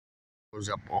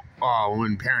up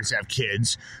when parents have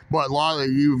kids, but a lot of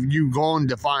you going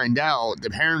to find out the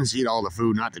parents eat all the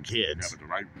food, not the kids. Yeah, but the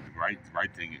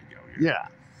right thing is, yeah.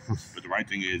 But the right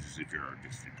thing is if you're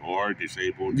poor,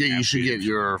 disabled, yeah, you should get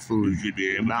your food. You should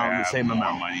be able to have the same more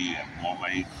amount.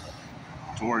 money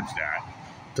towards that.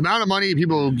 The amount of money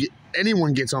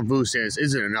anyone gets on food stamps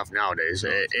isn't enough nowadays.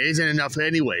 It isn't enough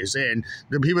anyways, and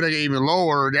the people that get even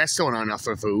lower, that's still not enough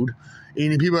for food.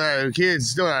 And the people that have kids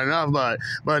still not enough,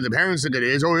 but the parents think it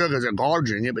is. Oh yeah, because they're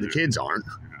gorging it, but the kids aren't.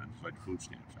 Yeah, it's like the food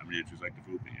stamps. I mean, it's just like the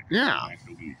food bank. Yeah.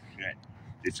 Shit.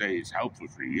 They say it's helpful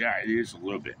for you. Yeah, it is a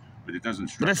little bit, but it doesn't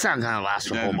stretch. But that's not going to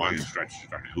last a whole month. Stretch.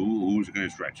 Who's going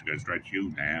to stretch? It's going to stretch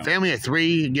you now. Family of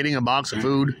 3 getting a box of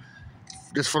food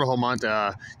just for the whole month.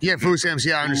 You get food stamps,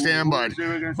 yeah, I understand, but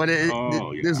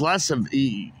there's less of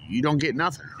you don't get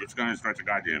nothing. It's going to stretch a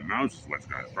goddamn mouse. Is what's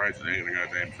going to stretch. It ain't going to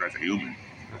goddamn stretch a human.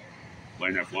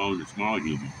 Letting that flow the small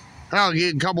human. I'll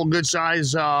get a couple good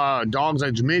sized dogs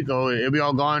like Jamaica. It'll be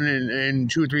all gone in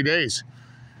 2 or 3 days.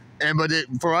 But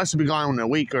for us to be gone in a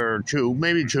week or 2,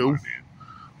 maybe 2.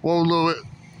 Well, a little bit.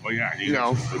 Well, yeah, you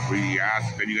know, the greedy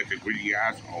ass. Then you got the greedy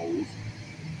assholes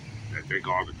that take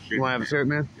all the shit. You want to have a shirt,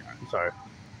 man? Yeah. I'm sorry.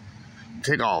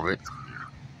 Take all of it. Yeah.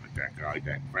 Like that guy,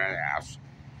 that fat ass.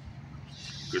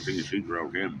 Good thing she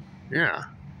drove him. Yeah.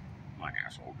 My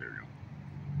asshole, there you go.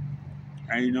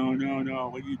 Hey, no.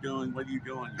 What are you doing? Like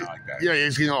that. Yeah,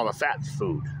 he's getting all the fat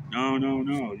food. No.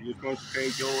 You're supposed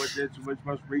to say, yo, we're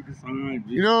supposed to read the sign.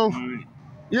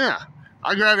 Yeah.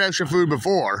 I grabbed extra food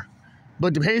before,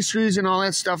 but the pastries and all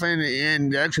that stuff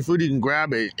and the extra food you can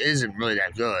grab it isn't really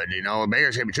that good. You know,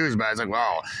 Mayor's Happy Tuesday, but it's like,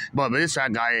 wow. But this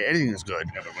fat guy, anything is good.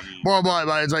 Yeah,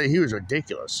 but it's like, he was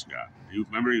ridiculous. Yeah. You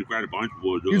remember he grabbed a bunch of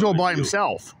wood. He was all by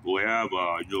himself. We have,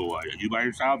 you by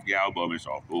yourself? Yeah, I'm by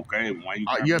myself. Okay. Why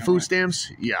you have food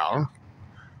stamps? Yeah.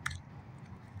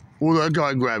 Well, that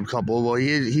guy grabbed a couple. Well,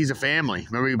 he's a family.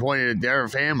 Remember, he pointed at their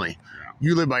family. Yeah.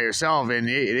 You live by yourself, and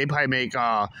they probably make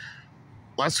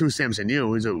less food stamps than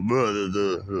you. He's like,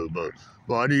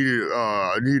 but I need it.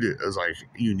 I need it. I was like,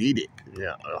 you need it.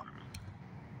 Yeah.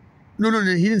 No.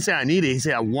 He didn't say I need it. He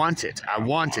said I want it. I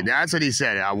want it. That's what he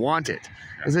said. I want it.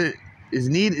 I said, is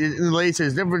need? The lady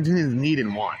says different between need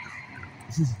and want.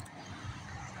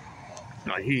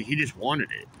 No, he just wanted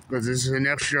it because this is an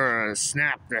extra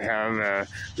snack to have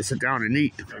to sit down and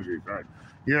eat.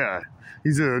 Yeah,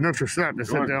 he's an extra snack to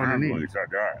sit down and eat.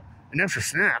 An extra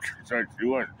snack? No.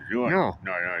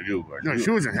 No,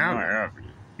 she wasn't having it.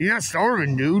 You're not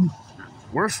starving, dude.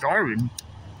 We're starving.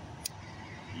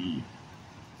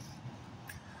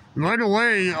 By the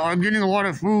way, I'm getting a lot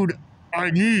of food I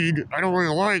don't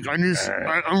really like. I'm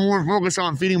more focused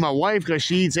on feeding my wife because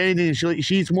she eats anything.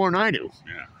 She eats more than I do.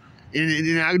 Yeah.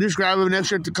 And I just grab an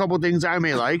extra couple things I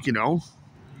may like, you know.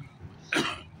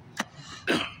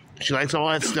 She likes all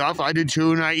that stuff. I do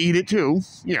too, and I eat it too.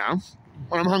 Yeah.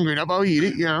 When I'm hungry enough, I'll eat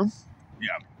it, you know.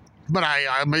 Yeah. But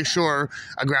I make sure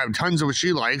I grab tons of what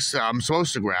she likes, I'm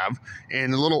supposed to grab,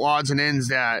 and the little odds and ends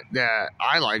that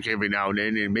I like every now and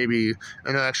then, and maybe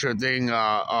an extra thing,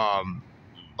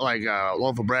 like a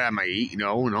loaf of bread I might eat, you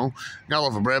know, not a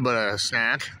loaf of bread, but a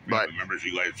snack. But remember,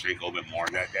 you guys take a little bit more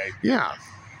that day. Yeah.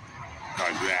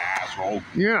 Like that asshole.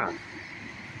 Yeah.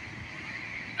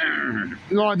 There's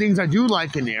a lot of things I do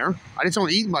like in there. I just don't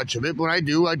eat much of it, but I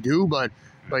do. But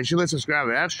she lets us grab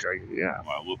it extra. Yeah.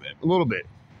 Well, a little bit. A little bit.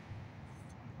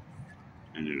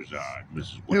 And there's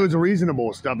Mrs. It was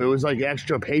reasonable stuff. It was like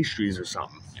extra pastries or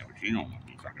something. Yeah, but you don't want to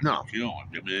be fucking. No. You don't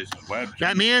want to be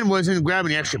That man wasn't grabbing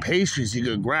the extra pastries he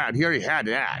could grab. He already had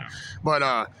that. Yeah.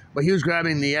 But he was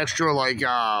grabbing the extra what was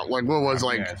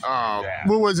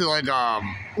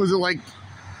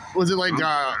it like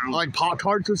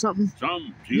Pop-Tarts or something?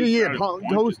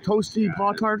 Toasty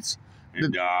Pop-Tarts.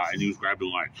 And he was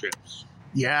grabbing like chips.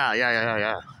 Yeah.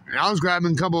 And I was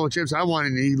grabbing a couple of chips I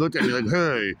wanted, and he looked at me like,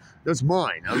 hey, that's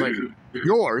mine. I was like,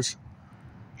 yours?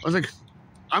 I was like,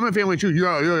 I'm a family too.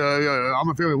 Yeah. I'm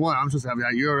a family one. I'm supposed to have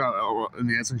that. And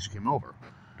that's when she came over.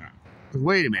 Yeah. Like,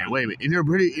 wait a minute. And they're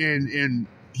pretty, and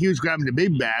he was grabbing the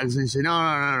big bags, and he said,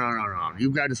 no. You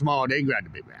grab the small, they grab the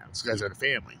big bags because of the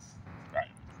family. Right.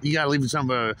 You got to leave some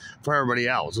for everybody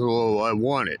else. Oh, I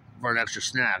want it for an extra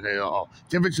snack.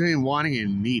 Difference between wanting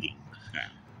and needing.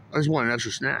 I just want an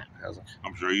extra snack. I was like,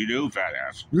 I'm sure you do, fat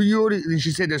ass.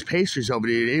 She said there's pastries over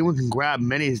there. Anyone can grab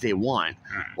many as they want.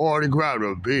 Or they grab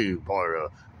a big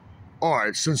part. All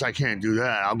right, since I can't do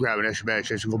that, I'll grab an extra bag of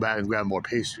chips and go back and grab more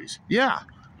pastries. Yeah.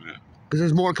 Because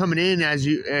there's more coming in if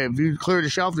you clear the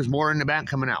shelf, there's more in the back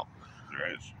coming out.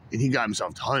 There is. And he got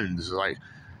himself tons.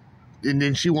 And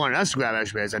then she wanted us to grab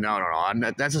extra bags. I said,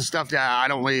 no. That's the stuff that I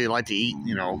don't really like to eat,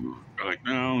 you know. They're like,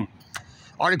 no.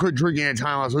 I already quit drinking at the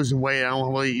time I was losing weight. I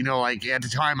don't really, you know, like at the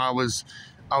time I was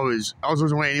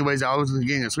losing weight anyways. I was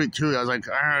getting a sweet tooth. I was like,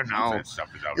 I don't know. That stuff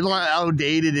is It's like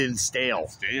outdated and stale.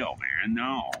 stale, man.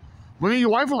 No. Well, your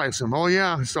wife likes them. Oh,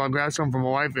 yeah. So I grabbed some from my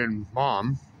wife and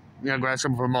mom. Yeah, I grabbed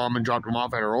some from mom and dropped them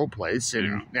off at her old place.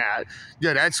 And yeah,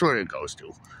 that's what it goes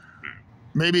to.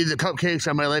 Maybe the cupcakes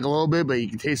I might like a little bit, but you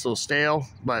can taste a little stale.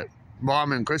 But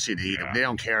mom and Chrissy, they eat them. They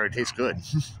don't care. It tastes good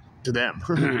to them.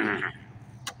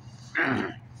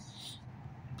 I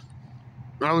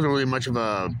wasn't really much of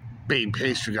a big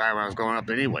pastry guy when I was growing up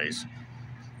anyways.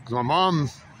 Because my mom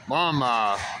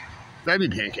fed me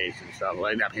pancakes and stuff.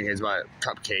 Like, not pancakes, but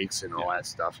cupcakes and all that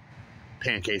stuff.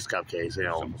 Pancakes, cupcakes, you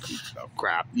know, Some food stuff.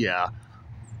 crap. Yeah.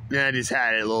 Then I just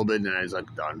had it a little bit and then I was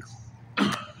like, done.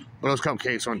 But those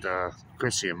cupcakes went to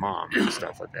Chrissy and mom and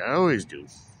stuff like that. I always do.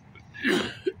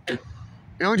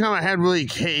 The only time I had really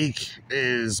cake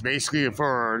is basically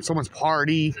for someone's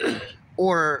party,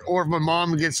 or if my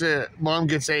mom gets an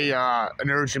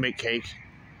urge to make cake.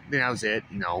 Then that was it.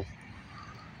 You know,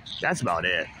 that's about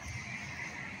it.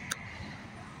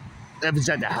 If it's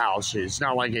at the house, it's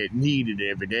not like it needed it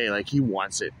every day. Like he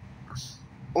wants it.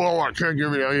 Oh, I can't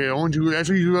give it. That's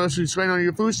what you spend on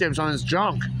your food stamps on this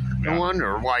junk. No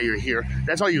wonder why you're here.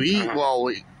 That's all you eat.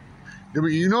 Well,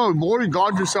 you know, the more you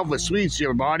guard yourself with sweets,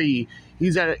 your body.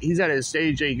 He's at a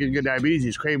stage that you can get diabetes.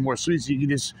 He's craving more sweets. You can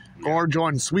just gorge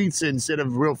on sweets instead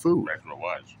of real food. That's what it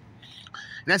was.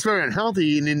 And that's very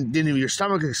unhealthy. And then your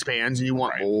stomach expands and you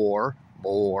want more.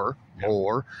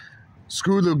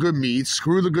 Screw the good meats.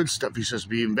 Screw the good stuff. You're supposed to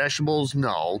be eating vegetables.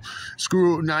 No.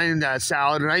 Screw not even that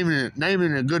salad. Not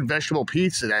even a good vegetable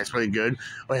pizza that's really good.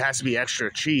 But it has to be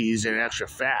extra cheese and extra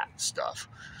fat stuff.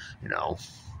 You know.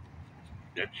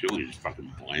 That chili is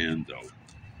fucking bland, though.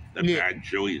 That bad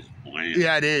chili is bland.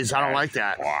 Yeah, it is. I don't like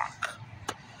that. Fuck.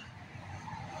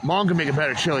 Mom can make a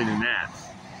better chili than that.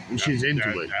 And she's into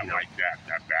it. I like that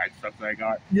bad stuff that I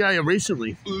got. Yeah,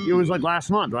 recently. It was like last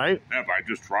month, right? Yeah, but I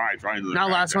just tried.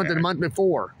 Not last month, the month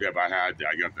before. Yeah, but I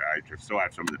still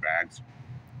have some of the bags.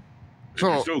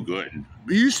 So, it's still good.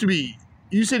 It used to be,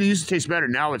 you said it used to taste better.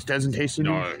 Now it doesn't taste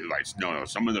anymore? No,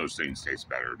 some of those things taste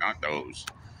better. Not those.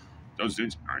 Those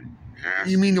things are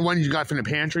nasty. You mean the ones you got from the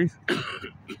pantry?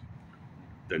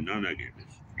 The Nana gave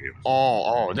us.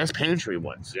 Oh, that's pantry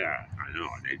ones. Yeah, I know.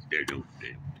 They don't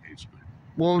taste good.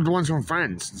 Well, the ones from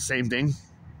Friends, the same thing.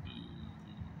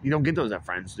 You don't get those at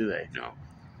Friends, do they? No.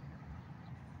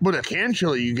 But a canned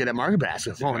chili you get at Market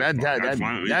Basket. Oh,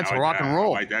 that's rock and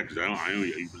roll. I like that because I don't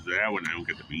use that when I don't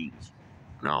get the beans.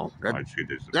 No,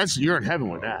 you're in heaven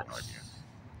with that.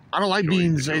 I don't like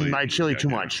beans in my chili too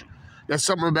much. There's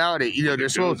something about it. You know,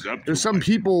 there's some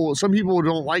people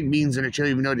don't like beans in a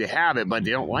chili even though they have it, but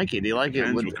they don't like it. They like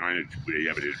it with...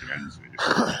 Yeah, but it depends. It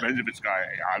depends if it's got...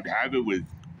 I'd have it with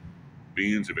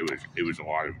beans if it was a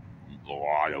lot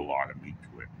of meat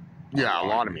to it. Yeah, a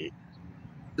lot of meat.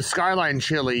 The Skyline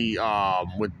chili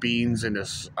with beans and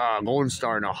this Golden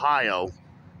Star in Ohio,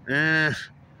 No.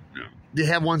 They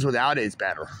have ones without it. It's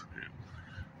better. Yeah.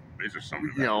 There's just something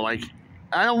about you know, like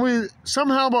I don't really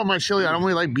somehow about my chili. I don't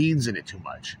really like beans in it too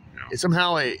much. No. It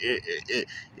somehow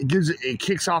it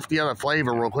kicks off the other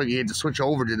flavor real quick. You have to switch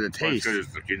over to the taste. Because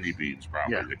it's the kidney beans,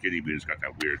 probably. Yeah. The kidney beans got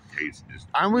that weird taste.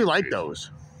 I don't really like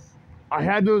those. I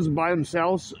had those by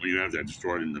themselves. Well, you have that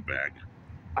stored in the bag.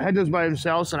 I had those by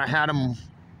themselves, and I had them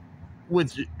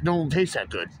with don't taste that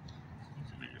good.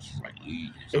 It's like,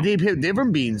 If they put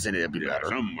different beans in it, it'd be better.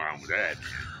 Something wrong with that.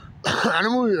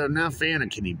 I'm not a fan of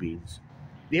kidney beans.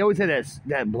 They always had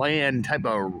that bland type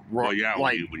of Well, yeah,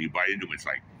 like when you bite into them, it's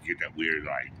like you get that weird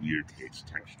taste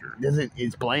texture.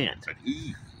 it's bland. It's like,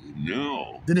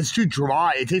 no. Then it's too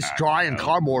dry. It tastes dry and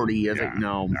cardboardy. I was like,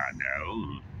 no. No.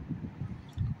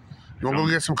 You want to go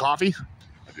get some coffee?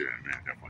 I did that, man. Definitely.